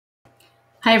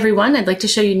Hi everyone, I'd like to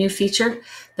show you a new feature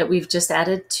that we've just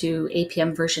added to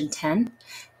APM version 10.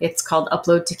 It's called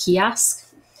Upload to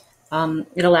Kiosk.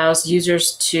 It allows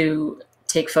users to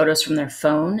take photos from their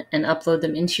phone and upload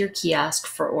them into your kiosk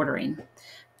for ordering.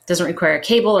 It doesn't require a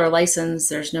cable or license,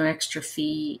 there's no extra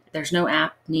fee, there's no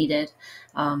app needed.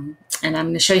 And I'm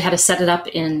going to show you how to set it up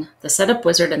in the setup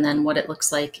wizard and then what it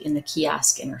looks like in the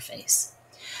kiosk interface.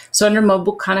 So under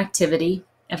mobile connectivity,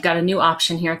 I've got a new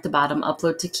option here at the bottom,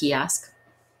 Upload to Kiosk.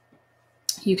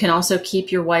 You can also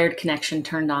keep your wired connection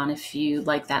turned on if you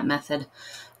like that method.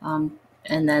 And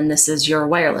then this is your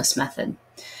wireless method.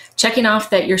 Checking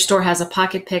off that your store has a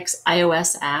PocketPix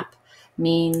iOS app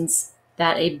means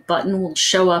that a button will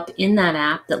show up in that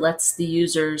app that lets the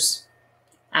users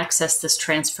access this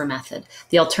transfer method.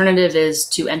 The alternative is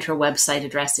to enter a website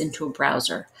address into a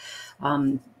browser.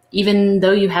 Even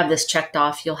though you have this checked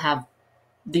off,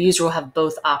 the user will have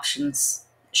both options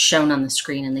shown on the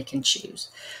screen and they can choose.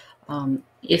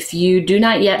 If you do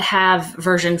not yet have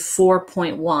version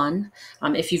 4.1,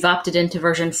 if you've opted into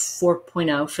version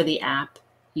 4.0 for the app,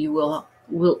 we've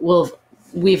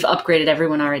upgraded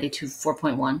everyone already to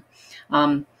 4.1.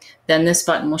 Then this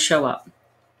button will show up.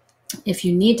 If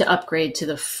you need to upgrade to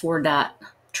the 4.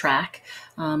 track,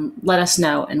 let us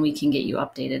know and we can get you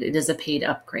updated. It is a paid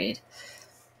upgrade.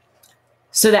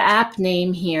 So the app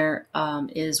name here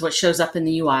is what shows up in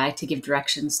the UI to give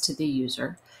directions to the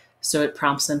user. So it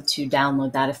prompts them to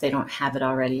download that if they don't have it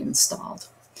already installed.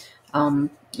 And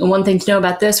one thing to know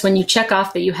about this, when you check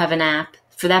off that you have an app,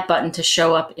 for that button to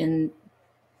show up in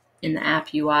the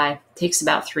app UI, it takes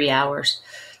about 3 hours.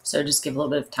 So just give a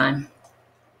little bit of time.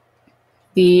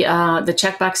 The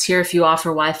checkbox here, if you offer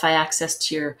Wi-Fi access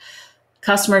to your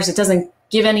customers, it doesn't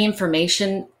give any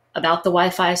information about the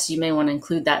Wi-Fi, so you may want to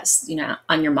include that,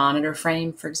 on your monitor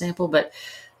frame, for example, but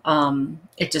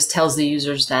it just tells the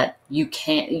users that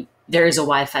there is a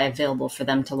Wi-Fi available for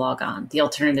them to log on. The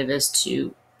alternative is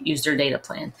to use their data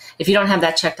plan. If you don't have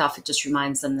that checked off, it just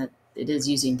reminds them that it is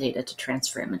using data to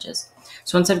transfer images.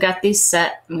 So once I've got these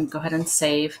set, I'm going to go ahead and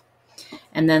save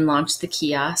and then launch the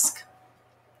kiosk,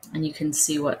 and you can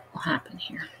see what will happen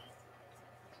here.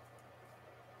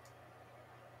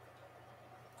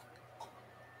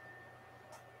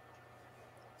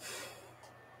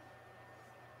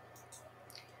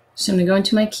 So I'm going to go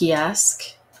into my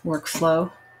kiosk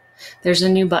workflow. There's a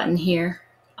new button here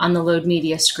on the load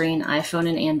media screen, iPhone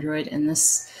and Android, and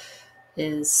this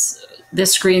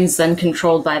screen's then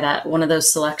controlled by one of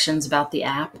those selections about the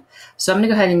app. So I'm going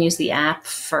to go ahead and use the app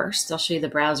first. I'll show you the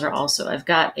browser also. I've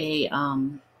got a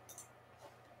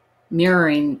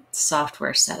mirroring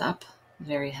software set up.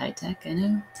 Very high tech, I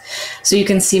know. So you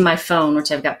can see my phone,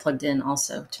 which I've got plugged in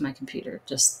also to my computer,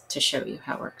 just to show you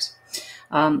how it works.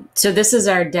 So this is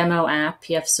our demo app,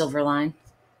 PF Silverline.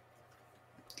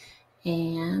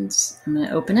 And I'm going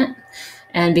to open it.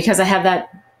 And because I have that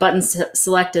button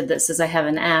selected that says I have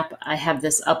an app, I have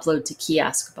this Upload to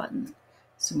Kiosk button.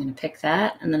 So I'm going to pick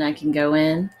that, and then I can go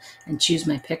in and choose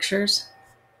my pictures,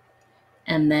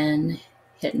 and then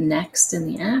hit Next in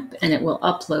the app, and it will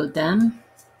upload them.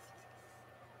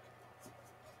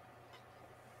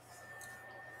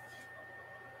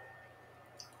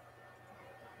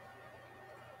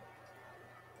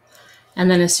 And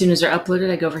then as soon as they're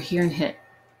uploaded, I go over here and hit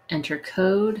Enter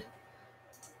Code.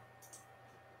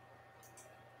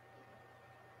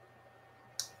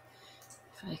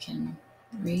 If I can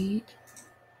read.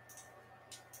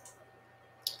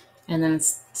 And then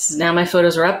now my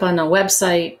photos are up on a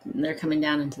website, and they're coming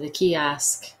down into the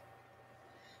kiosk.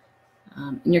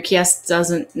 And your kiosk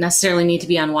doesn't necessarily need to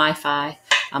be on Wi-Fi,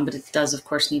 but it does, of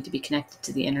course, need to be connected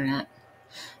to the internet.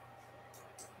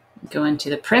 Go into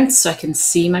the prints so I can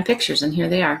see my pictures, and here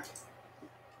they are.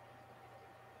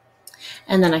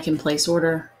 And then I can place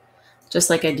order just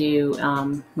like I do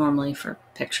normally for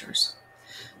pictures.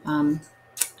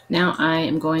 Now I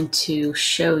am going to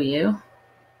show you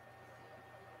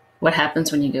what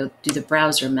happens when you go do the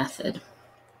browser method.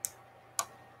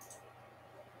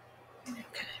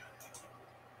 Okay.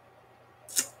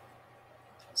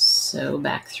 So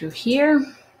back through here,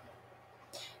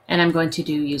 and I'm going to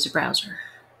use a browser.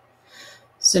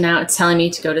 So now it's telling me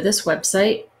to go to this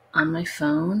website on my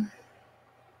phone.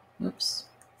 Whoops.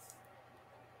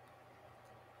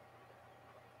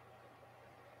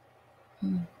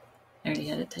 I already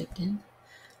had it typed in.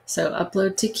 So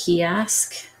Upload to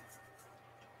Kiosk.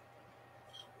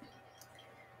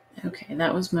 Okay,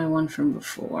 that was my one from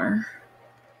before.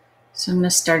 So I'm going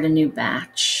to start a new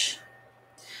batch.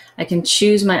 I can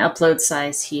choose my upload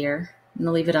size here. I'm going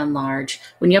to leave it on large.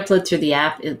 When you upload through the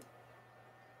app, it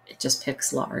just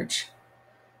picks large.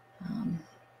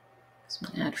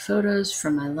 Add photos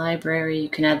from my library. You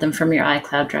can add them from your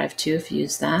iCloud drive too if you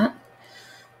use that.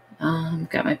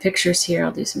 Got my pictures here.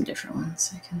 I'll do some different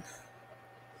ones.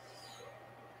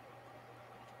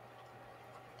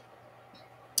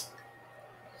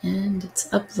 And it's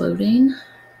uploading.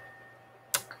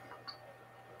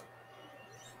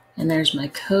 And there's my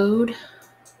code.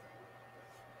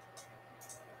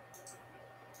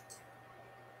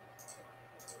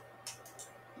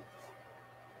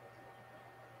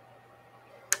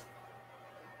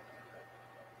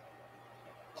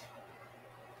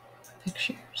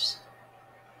 Pictures.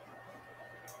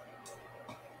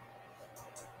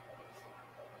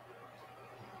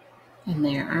 And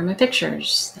there are my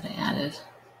pictures that I added.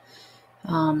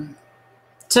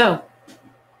 So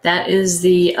that is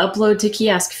the upload to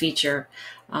kiosk feature.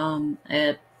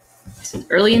 Early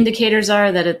indicators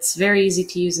are that it's very easy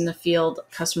to use in the field.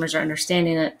 Customers are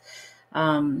understanding it.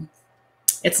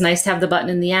 It's nice to have the button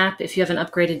in the app. If you haven't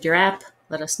upgraded your app,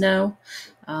 let us know.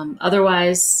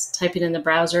 Otherwise, typing in the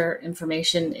browser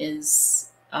information is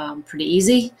pretty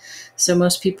easy. So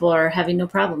most people are having no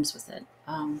problems with it.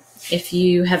 If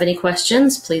you have any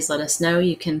questions, please let us know.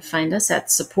 You can find us at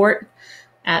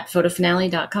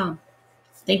support@photofinale.com.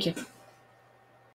 Thank you.